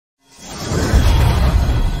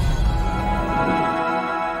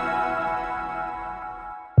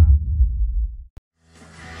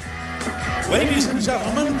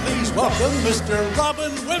Mr.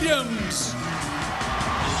 Robin Williams.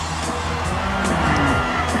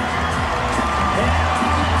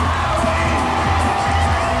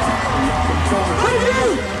 Thank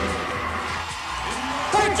you!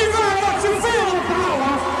 Thank you very much. You feel the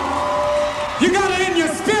power. You got it in your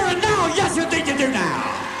spirit now. Yes, you think you do now.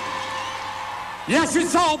 Yes, you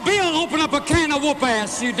saw Bill open up a can of whoop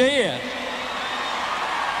ass. You did.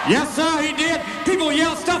 Yes, sir, he did. People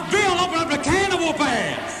yelled stuff. Bill opened up a can of whoop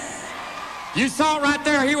ass. You saw right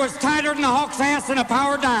there, he was tighter than a hawk's ass in a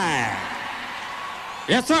power dive.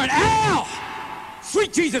 Yes, sir. And Al!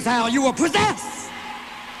 Sweet Jesus, Al, you were possessed.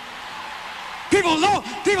 People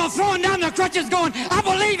throwing down their crutches going, I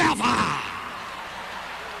believe Alpha.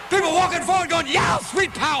 People walking forward going, yeah,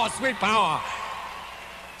 sweet power, sweet power.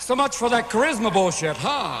 So much for that charisma bullshit,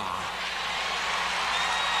 huh?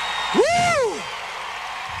 Woo!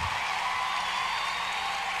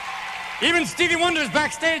 Even Stevie Wonder's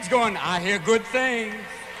backstage going, I hear good things.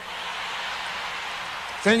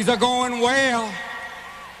 Things are going well.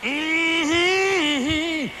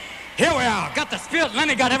 Mm-hmm. Here we are, got the spirit.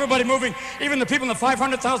 Lenny got everybody moving. Even the people in the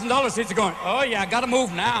 $500,000 seats are going, oh yeah, gotta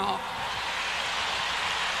move now.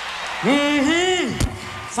 Mm-hmm.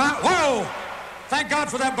 Whoa! Thank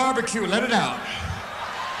God for that barbecue, let it out.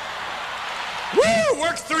 Woo!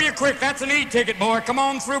 Works through you quick. That's an E-ticket, boy. Come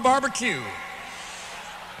on through barbecue.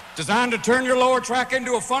 Designed to turn your lower track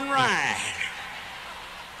into a fun ride.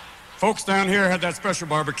 Folks down here had that special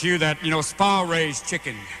barbecue, that, spa-raised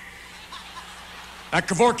chicken. That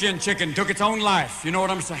Kevorkian chicken took its own life. You know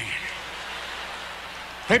what I'm saying?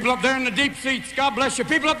 People up there in the deep seats, God bless you.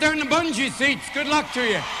 People up there in the bungee seats, good luck to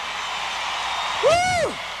you.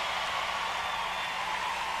 Woo!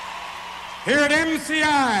 Here at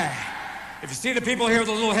MCI, if you see the people here with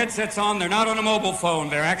the little headsets on, they're not on a mobile phone.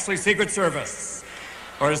 They're actually Secret Service.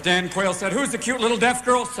 Or as Dan Quayle said, who's the cute little deaf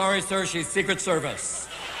girl? Sorry, sir, she's Secret Service.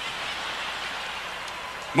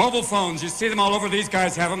 Mobile phones, you see them all over. These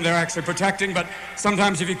guys have them. They're actually protecting, but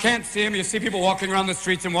sometimes if you can't see them, you see people walking around the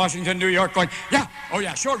streets in Washington, New York going, yeah, oh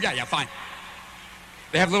yeah, sure, yeah, fine.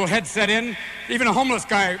 They have a little headset in. Even a homeless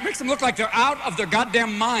guy makes them look like they're out of their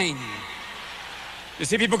goddamn mind. You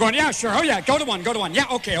see people going, yeah, sure, oh yeah, go to one, yeah,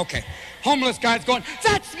 okay. Homeless guys going,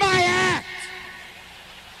 that's my act!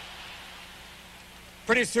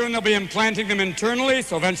 Pretty soon they'll be implanting them internally,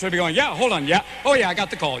 so eventually they'll be going, yeah, hold on, yeah, oh yeah, I got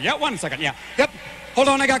the call, yeah, 1 second, yeah, yep, hold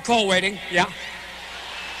on, I got call waiting, yeah.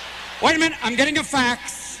 Wait a minute, I'm getting a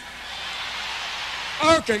fax.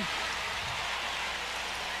 Okay.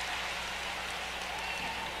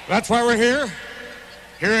 That's why we're here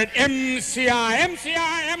at MCI.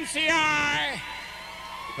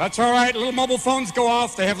 That's all right, little mobile phones go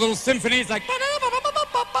off, they have little symphonies like,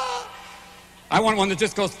 I want one that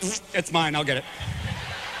just goes, it's mine, I'll get it.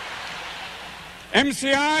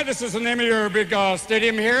 MCI, this is the name of your big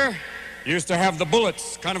stadium here. Used to have the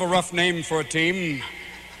Bullets, kind of a rough name for a team.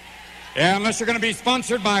 Yeah, unless you're going to be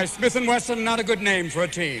sponsored by Smith & Wesson, not a good name for a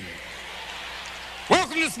team.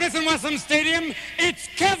 Welcome to Smith & Wesson Stadium. It's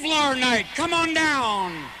Kevlar night. Come on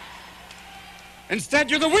down.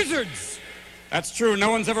 Instead, you're the Wizards. That's true.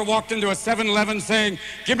 No one's ever walked into a 7-Eleven saying,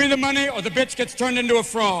 give me the money or the bitch gets turned into a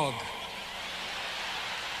frog.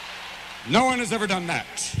 No one has ever done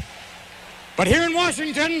that. But here in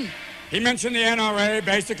Washington, he mentioned the NRA.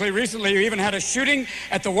 Basically, recently, you even had a shooting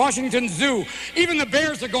at the Washington Zoo. Even the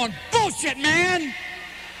bears are going, bullshit, man!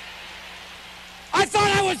 I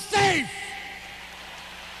thought I was safe!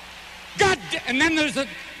 And then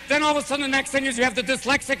then all of a sudden the next thing is you have the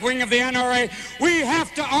dyslexic wing of the NRA. We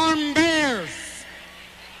have to arm bears.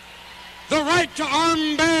 The right to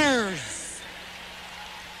arm bears.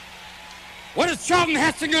 What is Charlton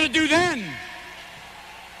Heston going to do then?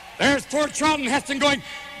 There's poor Charlton Heston going,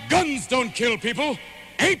 guns don't kill people.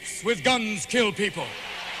 Apes with guns kill people.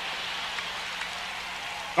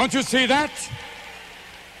 Don't you see that?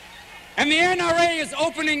 And the NRA is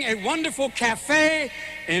opening a wonderful cafe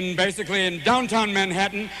in downtown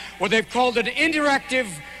Manhattan, where they've called it interactive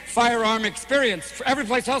firearm experience. For every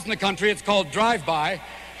place else in the country, it's called drive-by.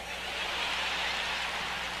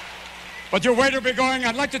 But your waiter will be going,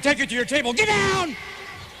 I'd like to take you to your table. Get down!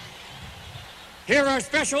 Here are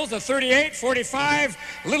specials, a 38, 45,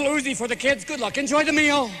 little Uzi for the kids. Good luck. Enjoy the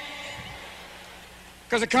meal.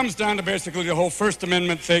 Because it comes down to basically the whole First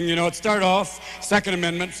Amendment thing. It started off, First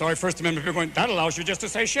Amendment, people going, that allows you just to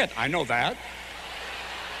say shit. I know that.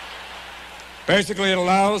 Basically, it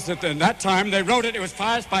allows that in that time they wrote it was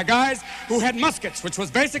passed by guys who had muskets, which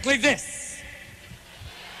was basically this.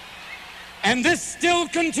 And this still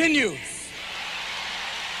continues.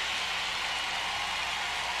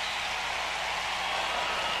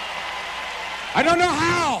 I don't know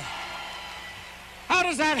how.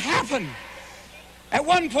 does that happen? At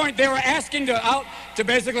one point, they were asking to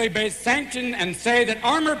basically sanction and say that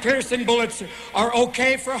armor-piercing bullets are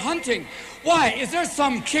okay for hunting. Why? Is there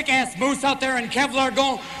some kick-ass moose out there in Kevlar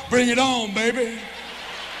going, bring it on, baby?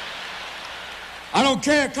 I don't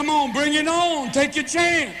care. Come on, bring it on. Take your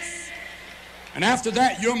chance. And after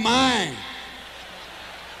that, you're mine.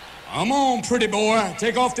 Come on, pretty boy.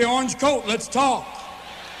 Take off the orange coat. Let's talk.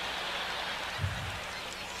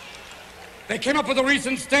 They came up with a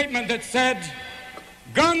recent statement that said,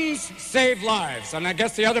 guns save lives. And I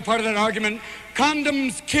guess the other part of that argument,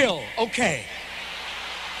 condoms kill. Okay.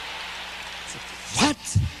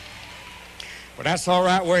 What? But that's all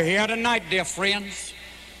right. We're here tonight, dear friends.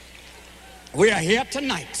 We are here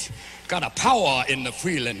tonight. Got a power in the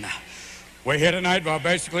feeling. We're here tonight. Well,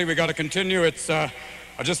 basically, we got to continue. I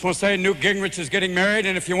just want to say Newt Gingrich is getting married,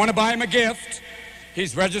 and if you want to buy him a gift,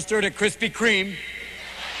 he's registered at Krispy Kreme.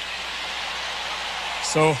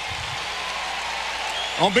 So,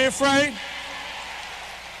 don't be afraid.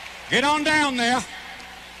 Get on down there.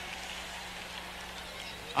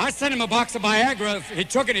 I sent him a box of Viagra. He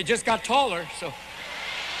took it, he just got taller, so.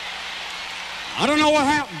 I don't know what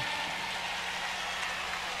happened.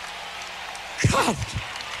 God.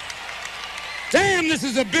 Damn, this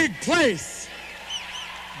is a big place.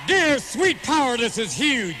 Dear sweet power, this is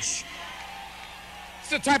huge. It's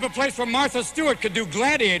the type of place where Martha Stewart could do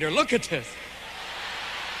Gladiator. Look at this.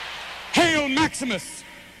 Hail Maximus.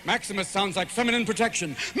 Maximus sounds like feminine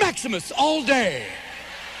protection. Maximus all day.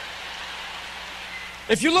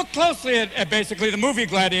 If you look closely at basically the movie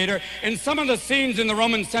Gladiator, in some of the scenes in the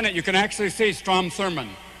Roman Senate, you can actually see Strom Thurmond.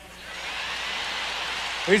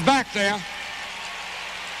 He's back there.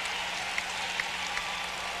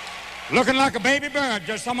 Looking like a baby bird.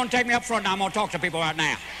 Just someone take me up front now. I'm going to talk to people right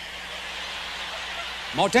now.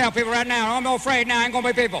 I'm going to tell people right now. I'm not afraid now. Ain't going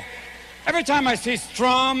to be people. Every time I see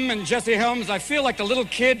Strom and Jesse Helms, I feel like the little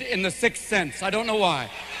kid in The Sixth Sense. I don't know why.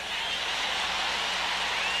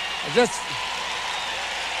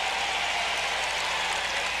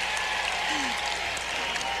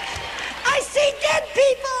 I see dead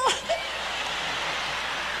people!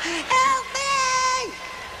 Help me!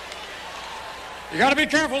 You got to be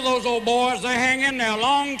careful of those old boys. They hang in there a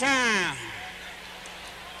long time.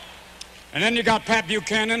 And then you got Pat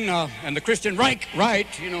Buchanan and the Christian Right,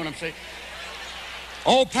 you know what I'm saying?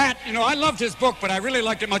 Oh, Pat, you know, I loved his book, but I really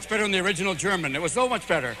liked it much better in the original German. It was so much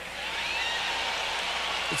better.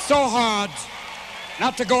 It's so hard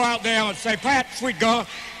not to go out there and say, Pat, sweet girl.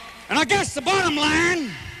 And I guess the bottom line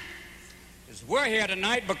is we're here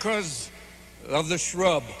tonight because of the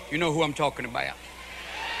shrub. You know who I'm talking about.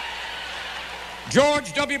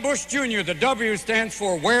 George W. Bush Jr., the W stands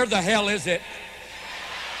for where the hell is it?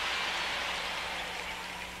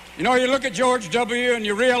 You know, you look at George W. and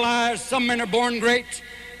you realize some men are born great,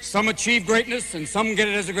 some achieve greatness, and some get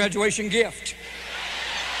it as a graduation gift.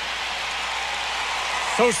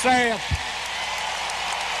 So sad.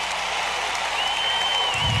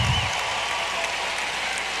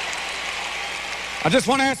 I just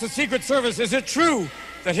want to ask the Secret Service, is it true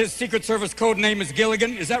that his Secret Service code name is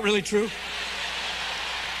Gilligan? Is that really true?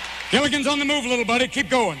 Gilligan's on the move, little buddy. Keep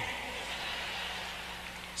going.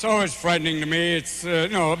 It's always frightening to me. It's,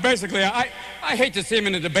 basically, I hate to see him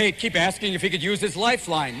in a debate keep asking if he could use his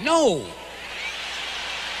lifeline. No.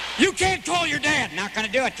 You can't call your dad. Not going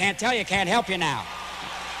to do it. Can't tell you. Can't help you now.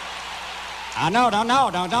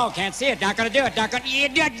 Don't. Can't see it. Not going to do it. Not going to. Yeah,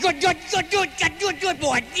 good,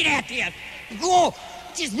 boy. Get out here. Go.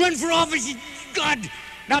 Just run for office. God,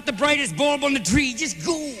 not the brightest bulb on the tree. Just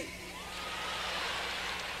go.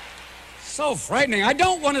 So frightening. I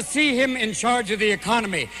don't want to see him in charge of the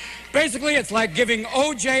economy. Basically, it's like giving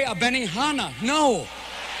O.J. a Benihana. No.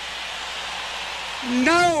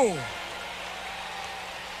 No.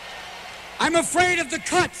 I'm afraid of the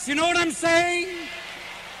cuts. You know what I'm saying?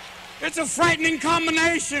 It's a frightening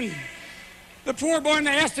combination. The poor boy, and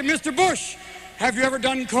they asked him, Mr. Bush, have you ever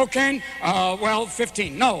done cocaine? Well,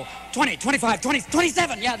 15. No. 20, 25, 20,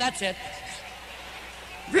 27. Yeah, that's it.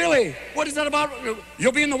 Really? What is that about?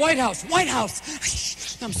 You'll be in the White House. White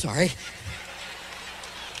House. I'm sorry.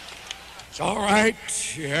 It's all right.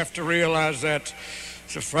 You have to realize that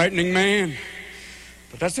it's a frightening man.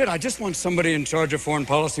 But that's it. I just want somebody in charge of foreign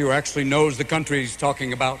policy who actually knows the country he's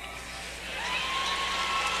talking about.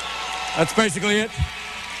 That's basically it.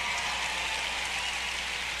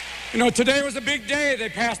 You know, today was a big day. They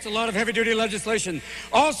passed a lot of heavy-duty legislation.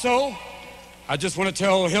 Also, I just want to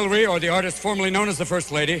tell Hillary, or the artist formerly known as the First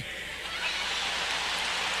Lady,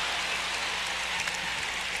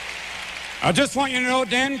 I just want you to know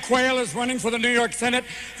Dan Quayle is running for the New York Senate.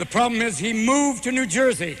 The problem is he moved to New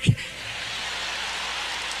Jersey.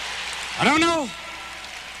 I don't know.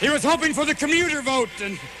 He was hoping for the commuter vote,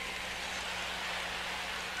 and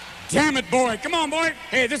damn it, boy. Come on, boy.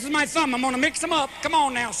 Hey, this is my thumb. I'm going to mix them up. Come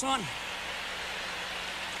on now, son.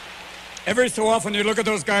 Every so often you look at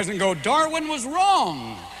those guys and go, Darwin was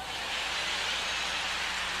wrong.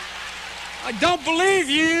 I don't believe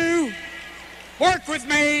you. Work with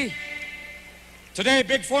me. Today,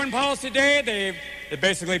 big foreign policy day. They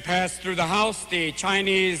basically passed through the House the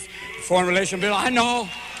Chinese foreign relation bill. I know.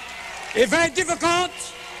 It's very difficult.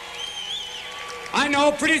 I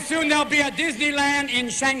know. Pretty soon there'll be a Disneyland in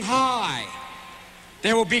Shanghai.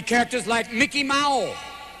 There will be characters like Mickey Mouse.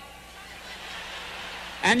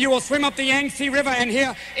 And you will swim up the Yangtze River and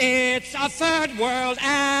hear, it's a third world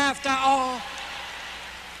after all.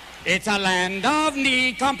 It's a land of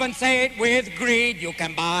need, compensate with greed. You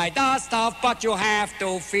can buy the stuff, but you have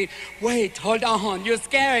to feed. Wait, hold on, you're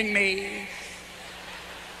scaring me.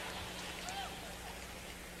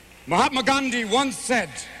 Mahatma Gandhi once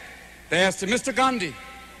said, they asked him, Mr. Gandhi,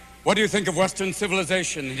 what do you think of Western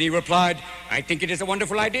civilization? And he replied, I think it is a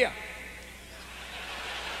wonderful idea.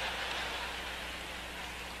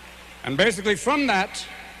 And basically from that,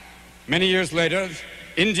 many years later,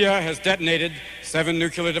 India has detonated 7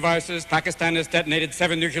 nuclear devices, Pakistan has detonated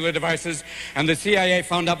 7 nuclear devices, and the CIA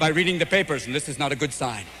found out by reading the papers, and this is not a good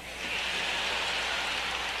sign.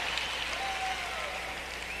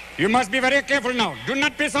 You must be very careful now. Do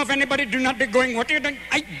not piss off anybody, do not be going, what are you doing?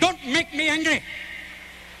 Don't make me angry.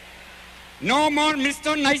 No more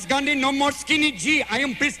Mr. Nice Gandhi, no more Skinny G, I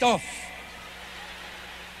am pissed off.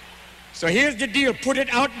 So here's the deal, put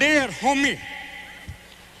it out there, homie.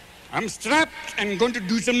 I'm strapped and going to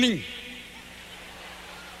do something.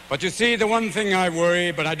 But you see, the one thing I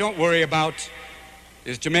worry, but I don't worry about,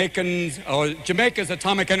 is Jamaica's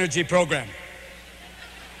atomic energy program.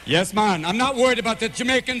 Yes, man, I'm not worried about that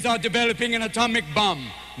Jamaicans are developing an atomic bomb.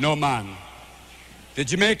 No, man. The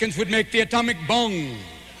Jamaicans would make the atomic bomb.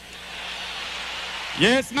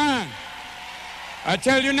 Yes, man. I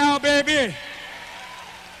tell you now, baby,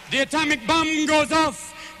 the atomic bomb goes off.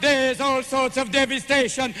 There's all sorts of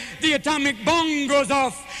devastation. The atomic bomb goes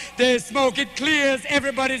off. There's smoke, it clears,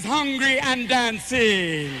 everybody's hungry and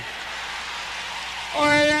dancing. Oh,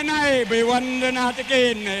 and I be wondering out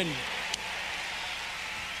again.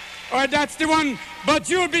 Oh, that's the one. But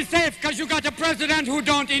you'll be safe because you got a president who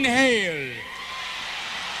don't inhale.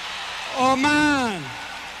 Oh, man.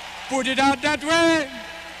 Put it out that way.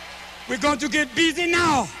 We're going to get busy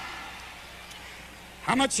now.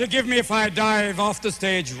 How much you give me if I dive off the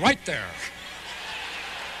stage right there?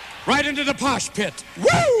 Right into the posh pit.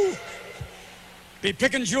 Woo! Be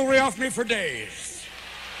picking jewelry off me for days.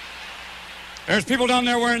 There's people down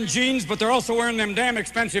there wearing jeans, but they're also wearing them damn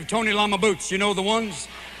expensive Tony Lama boots. You know the ones?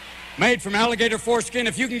 Made from alligator foreskin.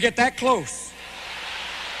 If you can get that close,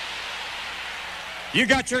 you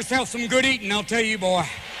got yourself some good eating, I'll tell you, boy.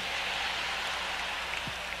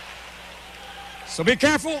 So be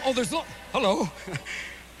careful. Oh, hello.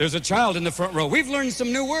 There's a child in the front row. We've learned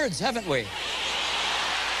some new words, haven't we?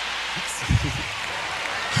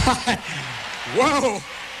 Whoa.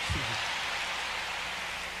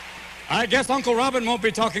 I guess Uncle Robin won't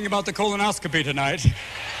be talking about the colonoscopy tonight.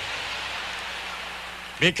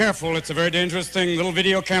 Be careful, it's a very dangerous thing. Little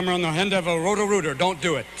video camera on the end of a roto-rooter. Don't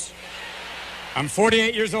do it. I'm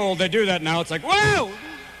 48 years old. They do that now. It's like, whoa!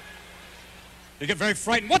 You get very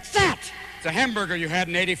frightened. What's that? It's a hamburger you had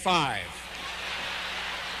in '85.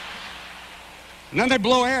 And then they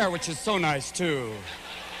blow air, which is so nice, too.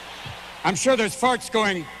 I'm sure there's farts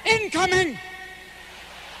going, incoming!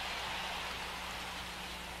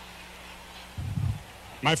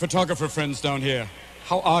 My photographer friends down here,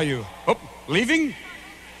 how are you? Oh, leaving?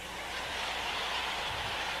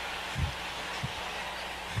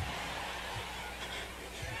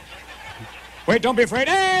 Wait, don't be afraid.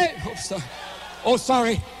 Hey! Oh,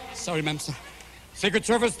 sorry. Sorry, ma'am. Secret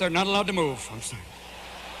Service, they're not allowed to move. I'm sorry.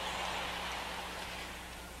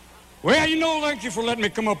 Well, you know, thank you for letting me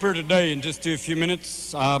come up here today and just do a few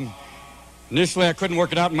minutes. Initially, I couldn't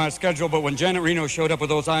work it out in my schedule, but when Janet Reno showed up with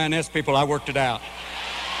those INS people, I worked it out.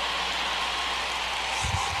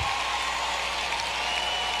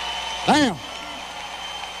 Damn.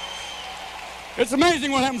 It's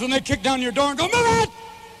amazing what happens when they kick down your door and go, move it!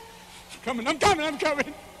 I'm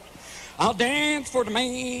coming. I'll dance for the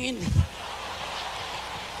man.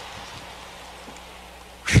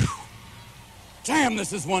 Whew. Damn,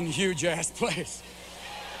 this is one huge ass place.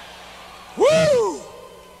 Woo!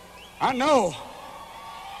 I know.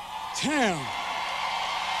 Damn.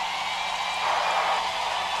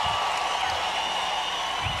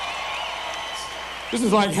 This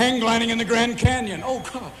is like hang gliding in the Grand Canyon. Oh,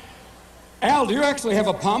 God. Al, do you actually have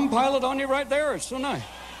a Palm Pilot on you right there? It's so nice.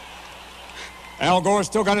 Al Gore's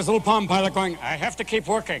still got his little Palm Pilot going, I have to keep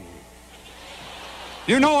working.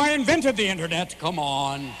 You know, I invented the internet. Come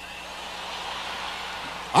on.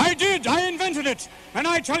 I did. I invented it. And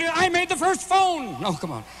I tell you, I made the first phone. No,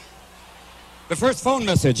 come on. The first phone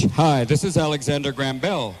message. Hi, this is Alexander Graham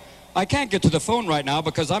Bell. I can't get to the phone right now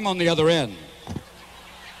because I'm on the other end.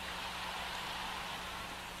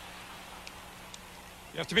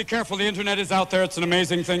 You have to be careful. The internet is out there. It's an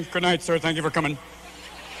amazing thing. Good night, sir. Thank you for coming.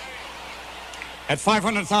 At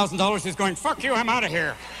 $500,000, he's going, fuck you, I'm out of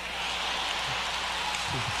here.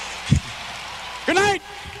 Good night.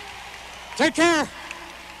 Take care.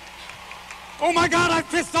 Oh, my God, I've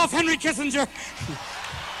pissed off Henry Kissinger.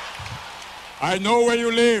 I know where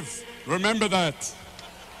you live. Remember that.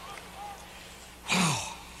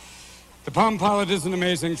 The Palm Pilot is an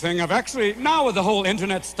amazing thing. I've actually, now with the whole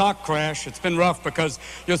internet stock crash, it's been rough because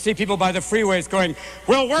you'll see people by the freeways going,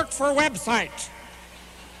 we'll work for a website.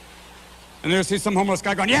 And you'll see some homeless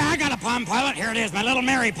guy going, yeah, I got a Palm Pilot. Here it is, my little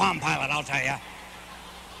Mary Palm Pilot, I'll tell you.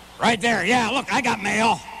 Right there, yeah, look, I got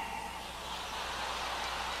mail.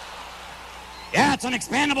 Yeah, it's an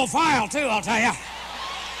expandable file, too, I'll tell you.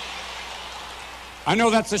 I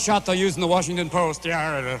know that's the shot they'll use in the Washington Post.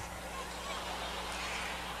 Yeah,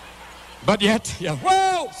 but yet, yeah,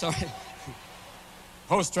 whoa, sorry.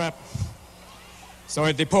 Post trap.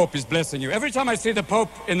 Sorry, the Pope is blessing you. Every time I see the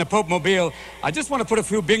Pope in the Pope Mobile, I just want to put a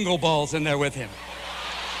few bingo balls in there with him.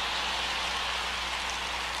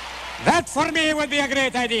 That for me would be a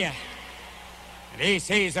great idea.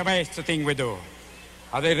 This is the best thing we do.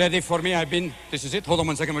 Are they ready for me? This is it. Hold on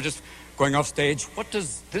 1 second. We're just going off stage. What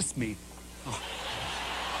does this mean?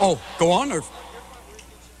 Oh, go on, or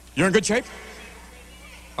you're in good shape?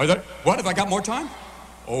 What, have I got more time?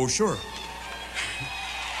 Oh, sure.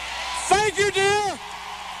 Thank you, dear.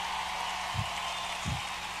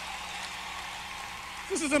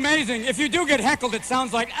 This is amazing. If you do get heckled, it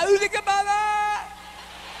sounds like,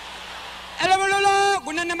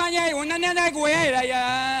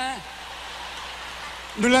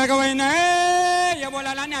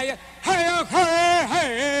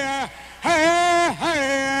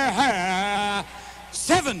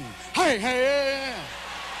 seven. Hey.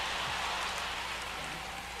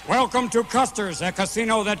 Welcome to Custer's, a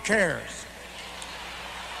casino that cares.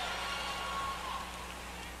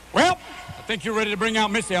 Well, I think you're ready to bring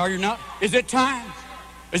out Missy, are you not? Is it time?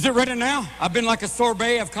 Is it ready now? I've been like a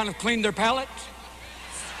sorbet. I've kind of cleaned their palate.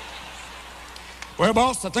 Well,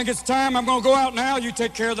 boss, I think it's time. I'm going to go out now. You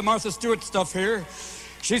take care of the Martha Stewart stuff here.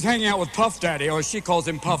 She's hanging out with Puff Daddy, or she calls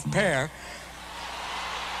him Puff Pear.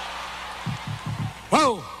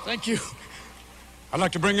 Whoa, thank you. I'd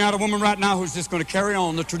like to bring out a woman right now who's just going to carry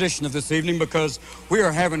on the tradition of this evening because we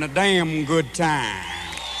are having a damn good time.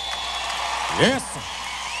 Yes, sir.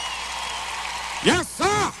 Yes,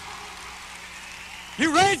 sir.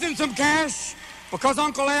 You raising some cash because,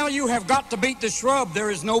 Uncle Al, you have got to beat the shrub. There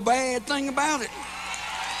is no bad thing about it.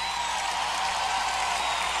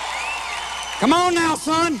 Come on now,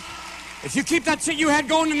 son. If you keep that shit you had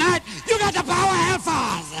going tonight, you got the power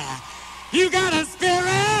Hellfires. You got a spirit.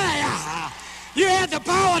 You had the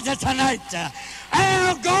power to tonight.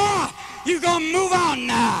 Al Gore, you gonna move on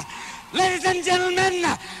now. Ladies and gentlemen,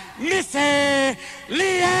 Missy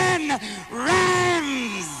Leanne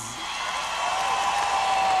Rams.